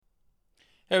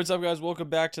Hey, what's up, guys? Welcome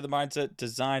back to the Mindset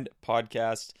Designed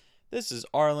podcast. This is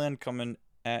Arlen coming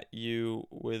at you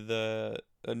with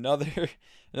another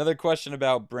another question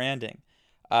about branding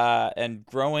and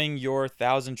growing your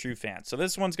 1,000 true fans. So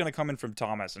this one's going to come in from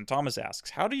Thomas, and Thomas asks,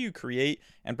 "How do you create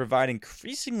and provide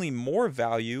increasingly more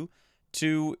value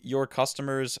to your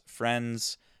customers,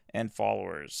 friends, and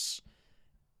followers?"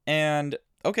 And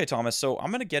okay, Thomas, so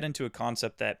I'm going to get into a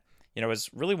concept that is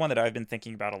really one that I've been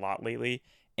thinking about a lot lately,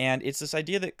 and it's this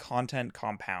idea that content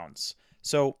compounds.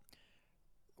 So,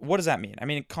 what does that mean? I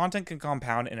mean, content can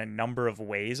compound in a number of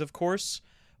ways, of course,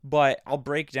 but I'll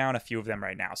break down a few of them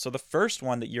right now. So, the first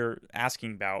one that you're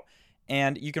asking about,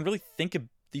 and you can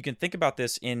think about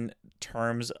this in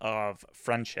terms of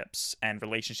friendships and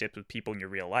relationships with people in your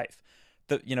real life.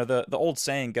 The old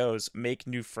saying goes, "Make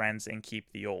new friends and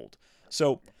keep the old."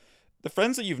 So, the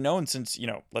friends that you've known since,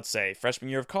 let's say freshman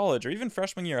year of college or even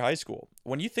freshman year of high school,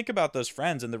 when you think about those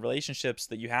friends and the relationships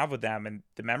that you have with them and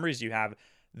the memories you have,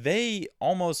 they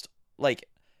almost like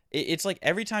it's like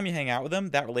every time you hang out with them,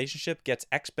 that relationship gets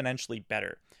exponentially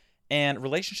better. And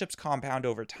relationships compound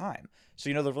over time.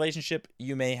 So, the relationship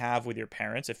you may have with your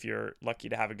parents, if you're lucky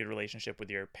to have a good relationship with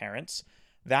your parents,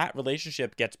 that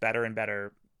relationship gets better and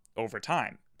better over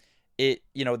time.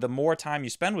 The more time you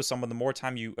spend with someone, the more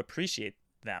time you appreciate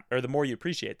them, or the more you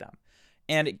appreciate them,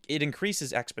 and it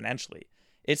increases exponentially.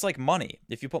 It's like money.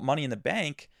 If you put money in the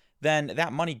bank, then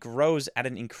that money grows at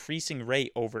an increasing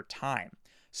rate over time.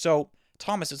 So,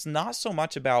 Thomas, it's not so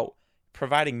much about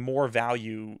providing more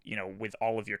value, with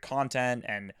all of your content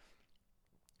and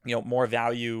more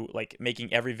value, like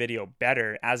making every video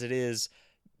better, as it is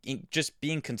just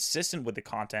being consistent with the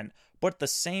content. But at the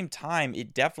same time,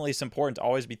 it definitely is important to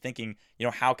always be thinking,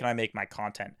 how can I make my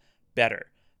content better?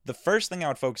 The first thing I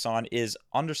would focus on is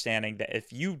understanding that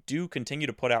if you do continue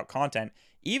to put out content,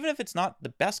 even if it's not the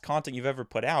best content you've ever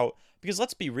put out, because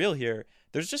let's be real here,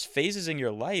 there's just phases in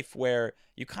your life where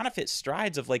you kind of hit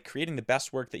strides of like creating the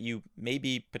best work that you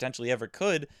maybe potentially ever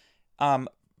could,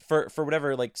 for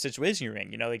whatever like situation you're in.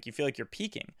 Like you feel like you're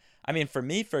peaking. I mean, for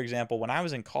me, for example, when I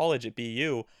was in college at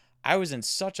BU, I was in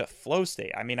such a flow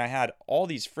state. I mean, I had all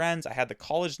these friends. I had the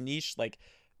college niche, like,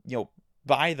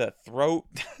 by the throat.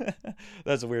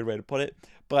 That's a weird way to put it.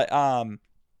 But, I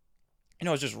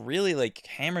was just really like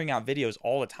hammering out videos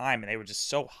all the time, and they were just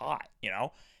so hot,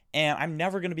 and I'm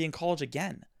never going to be in college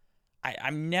again.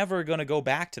 I'm never going to go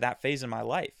back to that phase in my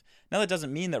life. Now, that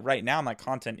doesn't mean that right now my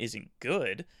content isn't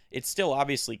good. It's still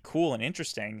obviously cool and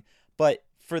interesting, but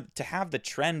to have the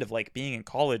trend of like being in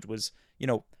college was,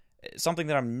 something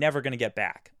that I'm never going to get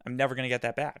back. I'm never going to get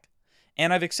that back.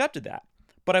 And I've accepted that.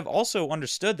 But I've also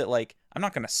understood that like I'm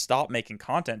not going to stop making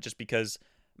content just because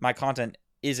my content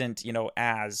isn't,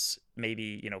 as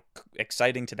maybe,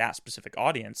 exciting to that specific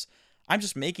audience. I'm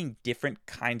just making different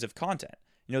kinds of content.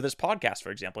 This podcast,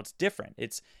 for example, it's different.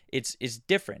 It's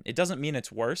different. It doesn't mean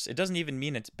it's worse. It doesn't even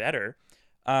mean it's better.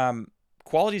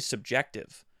 Quality is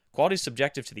subjective. Quality is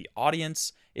subjective to the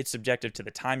audience. It's subjective to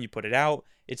the time you put it out.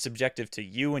 It's subjective to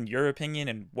you and your opinion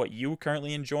and what you're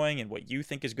currently enjoying and what you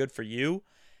think is good for you.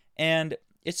 And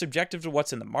it's subjective to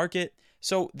what's in the market.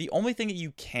 So the only thing that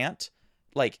you can't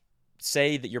like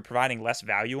say that you're providing less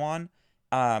value on,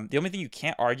 the only thing you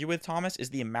can't argue with, Thomas, is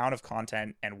the amount of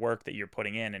content and work that you're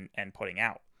putting in and putting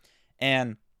out.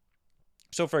 And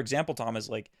so, for example, Thomas,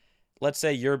 like, let's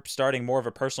say you're starting more of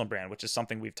a personal brand, which is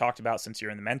something we've talked about since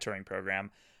you're in the mentoring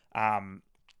program.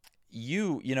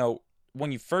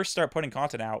 When you first start putting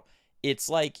content out, it's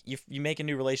like you make a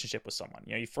new relationship with someone.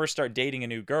 You first start dating a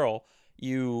new girl,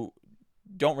 you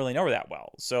don't really know her that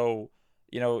well. So,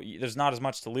 there's not as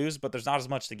much to lose, but there's not as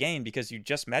much to gain because you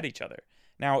just met each other.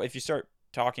 Now, if you start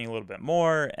talking a little bit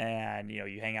more and,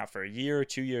 you hang out for a year,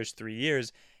 2 years, 3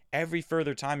 years, every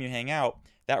further time you hang out,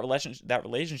 that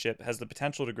relationship has the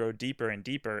potential to grow deeper and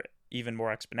deeper, even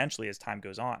more exponentially as time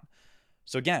goes on.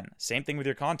 So again, same thing with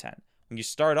your content. When you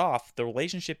start off, the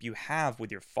relationship you have with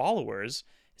your followers,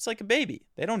 it's like a baby.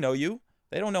 They don't know you.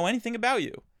 They don't know anything about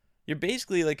you. You're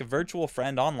basically like a virtual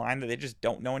friend online that they just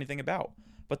don't know anything about.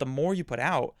 But the more you put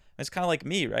out, it's kind of like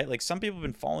me, right? Like some people have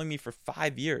been following me for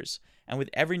 5 years. And with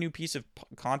every new piece of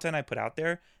content I put out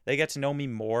there, they get to know me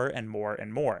more and more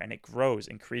and more. And it grows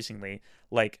increasingly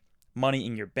like money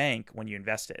in your bank when you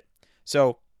invest it.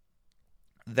 So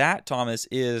that, Thomas,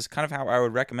 is kind of how I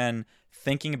would recommend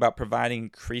thinking about providing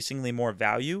increasingly more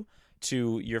value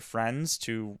to your friends,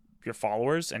 to your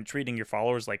followers, and treating your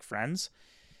followers like friends,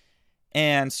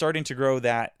 and starting to grow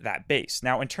that base.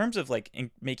 Now, in terms of like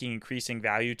making increasing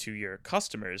value to your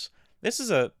customers, this is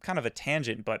a kind of a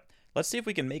tangent, but let's see if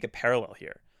we can make a parallel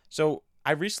here. So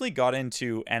I recently got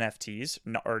into NFTs,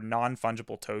 or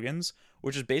non-fungible tokens,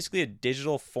 which is basically a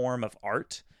digital form of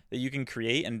art that you can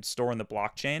create and store in the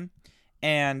blockchain.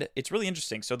 And it's really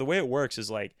interesting. So the way it works is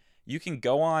like you can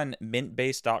go on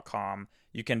mintbase.com,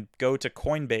 you can go to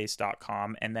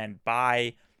coinbase.com and then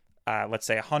buy, let's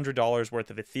say, $100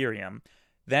 worth of Ethereum,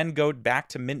 then go back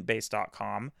to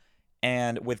mintbase.com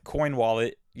and with Coin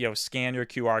Wallet, scan your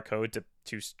QR code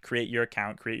to create your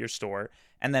account, create your store,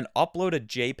 and then upload a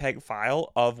JPEG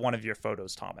file of one of your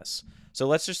photos, Thomas. So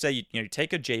let's just say you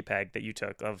take a JPEG that you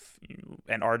took of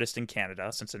an artist in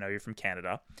Canada, since I know you're from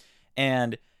Canada,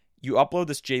 and you upload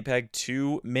this JPEG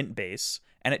to Mintbase,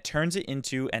 and it turns it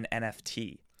into an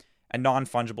NFT, a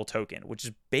non-fungible token, which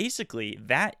is basically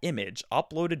that image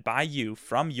uploaded by you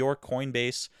from your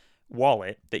Coinbase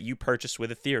wallet that you purchased with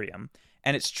Ethereum,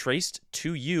 and it's traced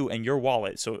to you and your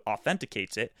wallet, so it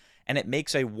authenticates it, and it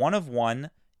makes a one-of-one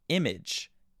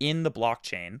image in the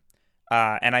blockchain.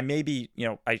 And I may be,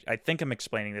 I think I'm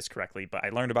explaining this correctly, but I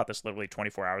learned about this literally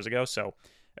 24 hours ago,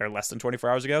 or less than 24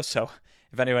 hours ago. So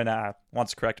if anyone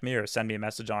wants to correct me or send me a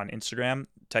message on Instagram,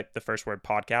 type the first word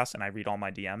podcast, and I read all my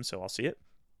DMs, so I'll see it.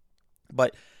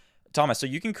 But Thomas, so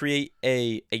you can create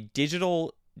a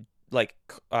digital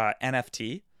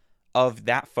NFT of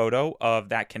that photo of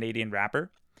that Canadian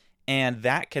rapper, and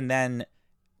that can then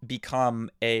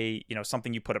become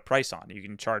something you put a price on. You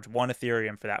can charge 1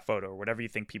 Ethereum for that photo or whatever you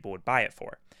think people would buy it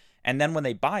for. And then when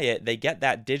they buy it, they get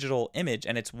that digital image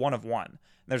and it's one of one.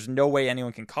 There's no way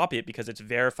anyone can copy it because it's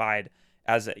verified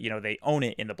as, they own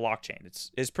it in the blockchain.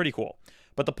 It's pretty cool.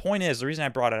 But the point is, the reason I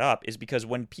brought it up is because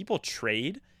when people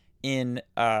trade they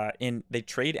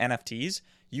trade NFTs,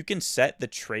 you can set the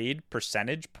trade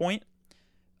percentage point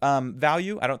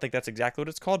value. I don't think that's exactly what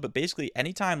it's called, but basically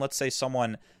anytime, let's say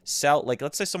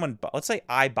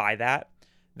I buy that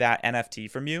NFT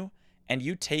from you, and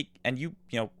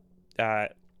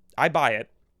I buy it,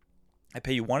 I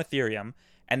pay you 1 Ethereum,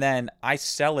 and then I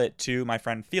sell it to my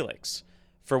friend Felix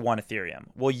for 1 Ethereum.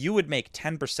 Well, you would make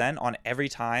 10% on every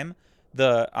time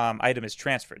the item is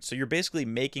transferred. So you're basically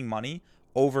making money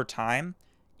over time,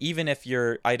 even if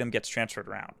your item gets transferred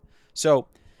around. So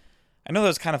I know that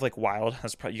was kind of wild.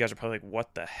 You guys are probably like,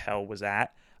 what the hell was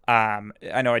that?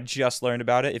 I know I just learned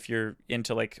about it. If you're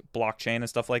into blockchain and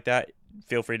stuff like that,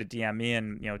 feel free to DM me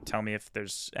and tell me if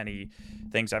there's any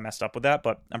things I messed up with that.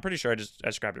 But I'm pretty sure I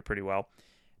described it pretty well.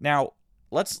 Now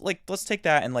let's take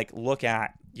that and look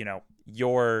at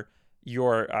your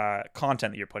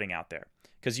content that you're putting out there,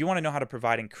 because you want to know how to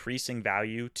provide increasing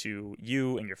value to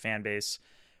you and your fan base.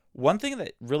 One thing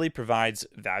that really provides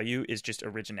value is just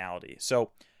originality.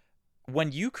 So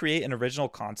when you create an original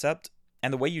concept,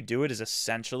 and the way you do it is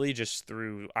essentially just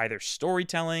through either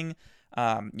storytelling,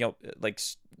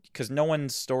 because no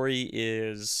one's story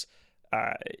is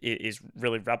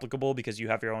really replicable because you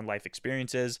have your own life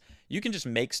experiences. You can just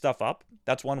make stuff up.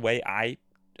 That's one way I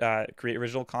create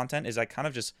original content, is I kind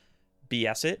of just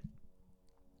BS it.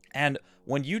 And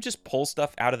when you just pull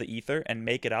stuff out of the ether and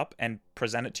make it up and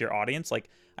present it to your audience,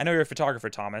 I know you're a photographer,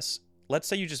 Thomas. Let's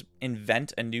say you just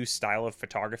invent a new style of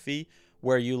photography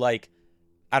where you I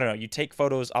don't know, you take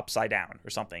photos upside down or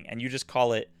something, and you just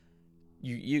call it,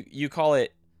 you call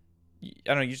it, I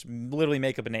don't know, you just literally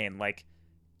make up a name like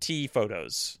T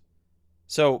photos.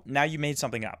 So now you made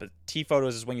something up. T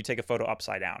photos is when you take a photo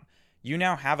upside down. You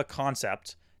now have a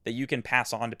concept that you can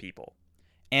pass on to people.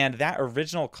 And that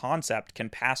original concept can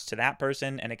pass to that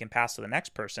person, and it can pass to the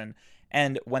next person.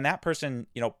 And when that person,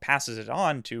 passes it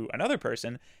on to another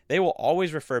person, they will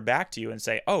always refer back to you and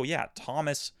say, oh yeah,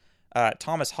 Thomas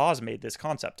Haas made this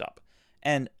concept up.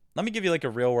 And let me give you a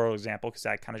real world example, because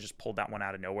I kind of just pulled that one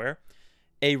out of nowhere.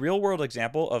 A real world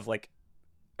example of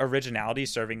originality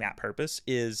serving that purpose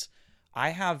is I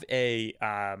have a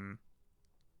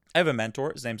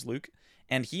mentor. His name's Luke,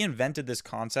 and he invented this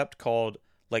concept called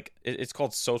it's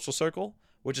called Social Circle,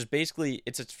 which is basically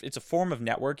it's a form of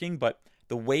networking, but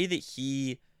the way that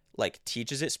he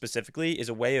teaches it specifically is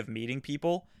a way of meeting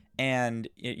people, and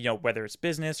whether it's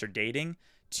business or dating,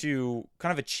 to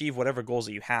kind of achieve whatever goals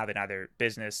that you have in either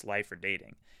business, life, or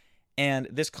dating. And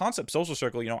this concept, Social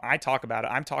Circle, I talk about it.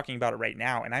 I'm talking about it right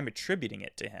now, and I'm attributing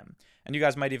it to him. And you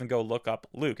guys might even go look up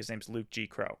Luke. His name's Luke G.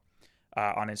 Crow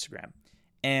on Instagram.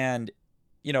 And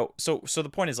so the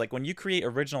point is, when you create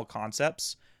original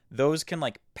concepts, those can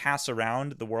pass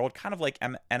around the world, kind of like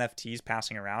NFTs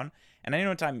passing around. And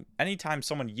anytime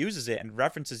someone uses it and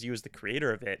references you as the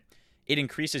creator of it, it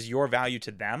increases your value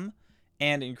to them,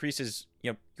 and increases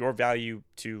your value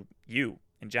to you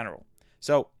in general.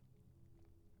 So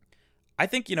I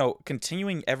think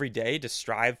continuing every day to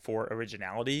strive for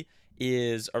originality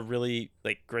is a really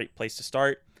great place to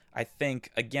start. I think,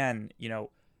 again,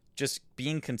 just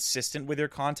being consistent with your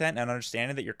content and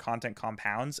understanding that your content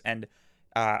compounds. And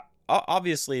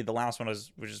obviously, the last one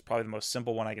which is probably the most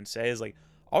simple one I can say, is like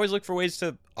always look for ways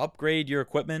to upgrade your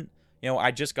equipment.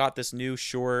 I just got this new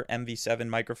Shure MV7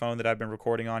 microphone that I've been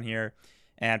recording on here,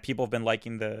 and people have been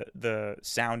liking the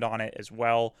sound on it as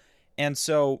well. And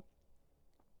so,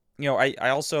 I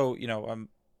also,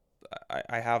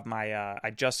 I have my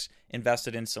I just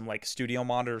invested in some like studio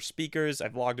monitor speakers.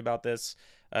 I've vlogged about this.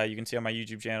 You can see on my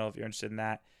YouTube channel if you're interested in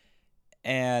that.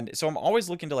 And so I'm always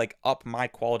looking to like up my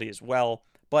quality as well.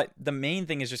 But the main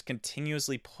thing is just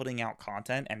continuously putting out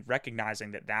content and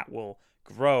recognizing that will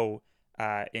grow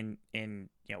in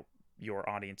your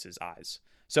audience's eyes.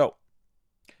 So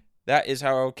that is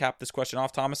how I'll cap this question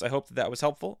off, Thomas. I hope that was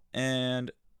helpful,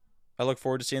 and I look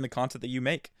forward to seeing the content that you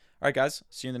make. All right, guys.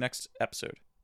 See you in the next episode.